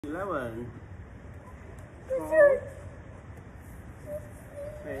11, 12,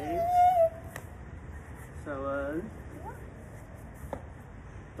 8, 7,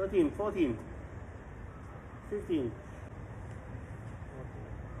 13, 14, 15, 16,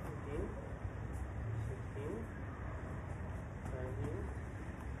 17,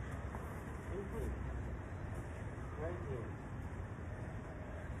 18, 19,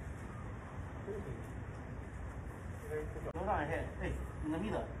 20. Okay, go down ahead. Hey, in the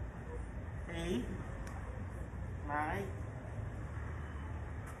middle. 8, 9,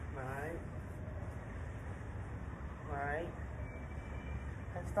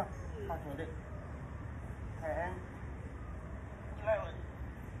 10, stop. Touch your leg. 10, 11,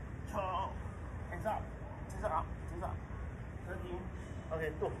 12, hands up, 13,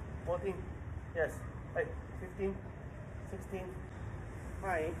 okay, 2, 14, yes, 8, 15, 16,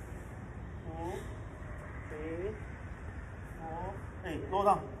 5, 2, 3, 4, 8, go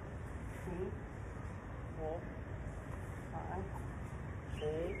down. 2, 4, 5,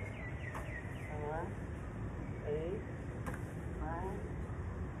 6, 7, 8, 9,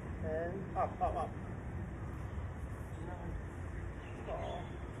 10, up.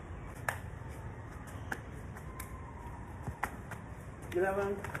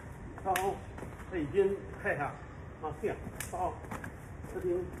 11, 12, 已经配好，好线，12,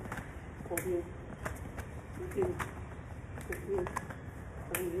 13, 14, 15, 16,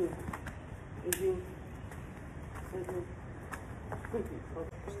 17, 18, 19, 20,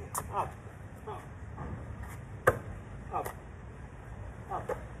 up,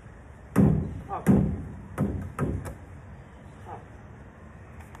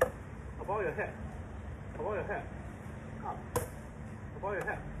 above your head, up, above your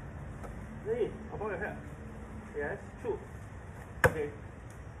head, in, above your head, yes, 2, okay,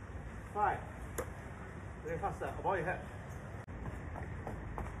 5, okay, faster, above your head,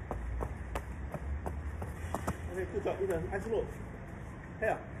 okay, good job, Ethan, eyes low,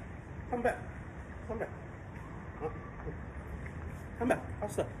 here, come back, come back,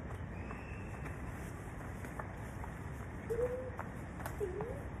 faster.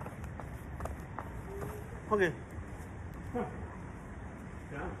 Okay. Come.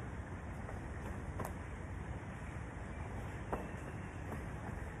 Yeah.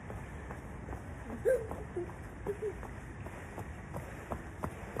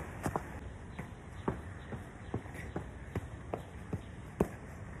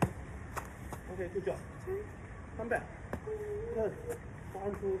 Okay, good job. Come back. Good.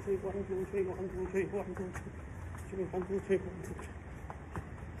 1, 2, 3, 1, 2, 3, 1, 2, 3, 1, 2, 3, 1, 2, 3, 1, 2, 3.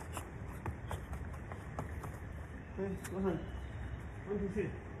 Okay, listen. 1, 2, 3.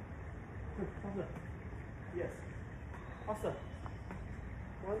 Faster. Yes. Faster.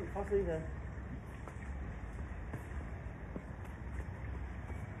 Faster, Ethan.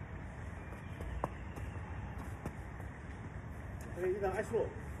 Okay, Ethan, eyes low.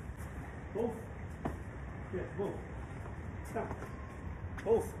 Both. Yes, both. Down.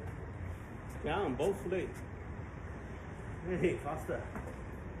 Both. Down, both legs. Hey, faster.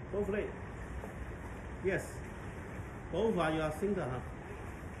 Both legs. Yes. Both are your center, huh?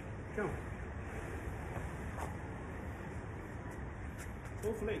 Jump.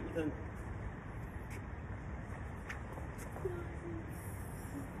 Both legs, Ethan.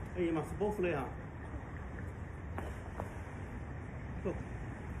 Hey, you must both legs, huh? Go.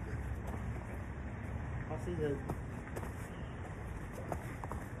 Faster, Ethan.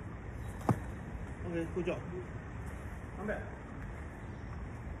 Okay, good job. Come back.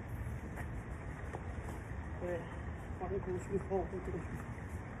 Okay, 1, 2, 3, 4, 1, 2,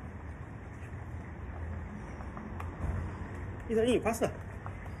 3. Ethan, in, faster.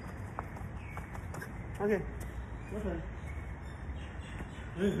 Okay, listen.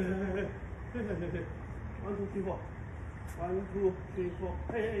 1, 2, 3, 4. 1, 2, 3, 4.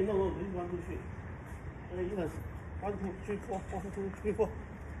 Hey, no, this is 1, 2, 3. Okay, Ethan. 1, 2, 3, 4. 1, 2, 3, 4.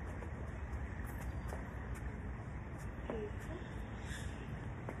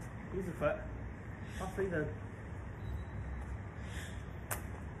 This is flat. Faster, Ethan.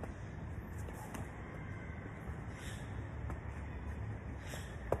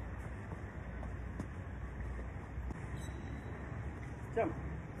 Jump.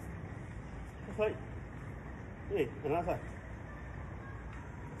 This way. Hey, another side.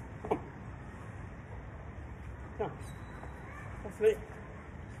 Jump. This way.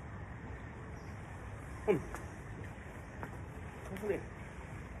 This way.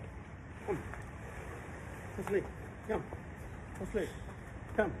 This way. Jump. This way.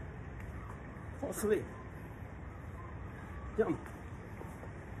 Jump. This way. Jump.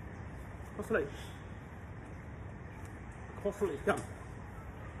 This way. This way. Jump.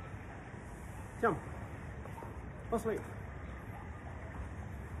 jump, cross leg,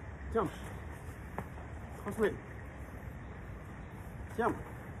 jump, cross leg, jump,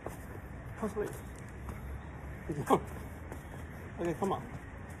 cross leg, jump. Okay, come on.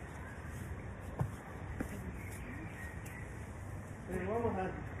 Okay, one more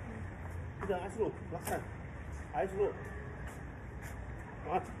time. The eyes look, last time. Eyes look.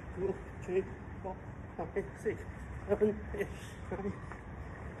 1, 2, 3, 4, 5, 6, 7, 8, 9.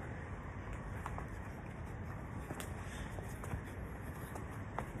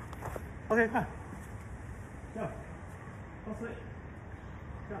 OK， 看，这样，好碎，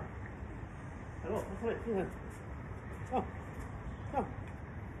这样，来喽，好碎，精神，这样，这样，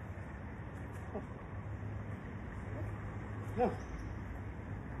这样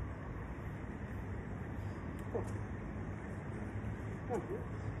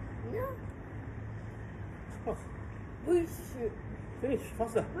，Cross. Push. Finish,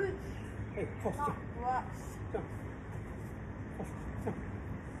 faster. Push. Hey, cross. Not rush. 这样，cross，这样，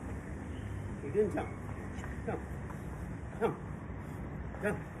有点这样，这样，这样，这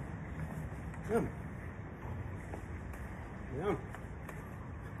样，这样，这样，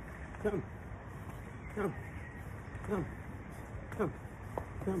这样，这样，这样，这样，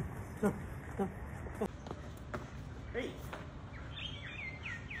这样，这样，这样。Hey.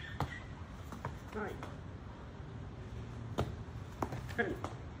 9, 10,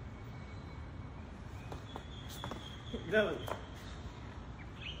 11,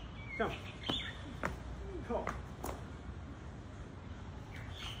 jump, 12,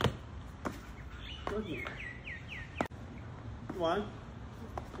 13, 1,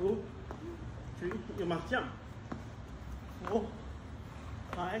 2, 3, you must jump, 4,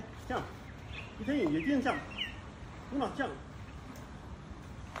 5, jump, 1, you didn't jump, you must jump,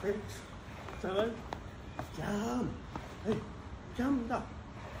 6, 7, jump, hey, jump down,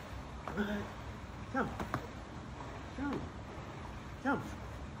 8, jump, jump, jump,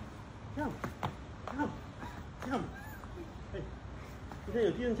 jump, jump, jump, hey, 今天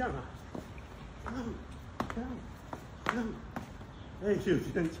有第二项啊 ，jump, jump, jump, 哎，有第二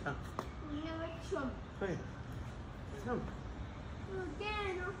项， Never jump. 对 ，jump,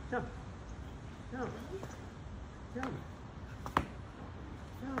 Again. jump, jump, jump,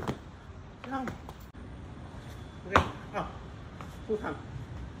 jump, jump. OK， 啊，出场，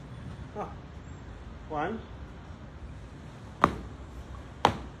啊，1,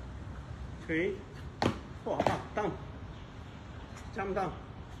 3, 4， 啊 ，down, jump down,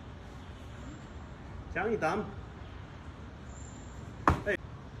 降一档，哎，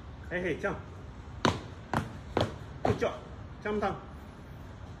嘿嘿降 ，good job, jump down，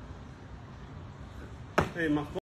哎，马。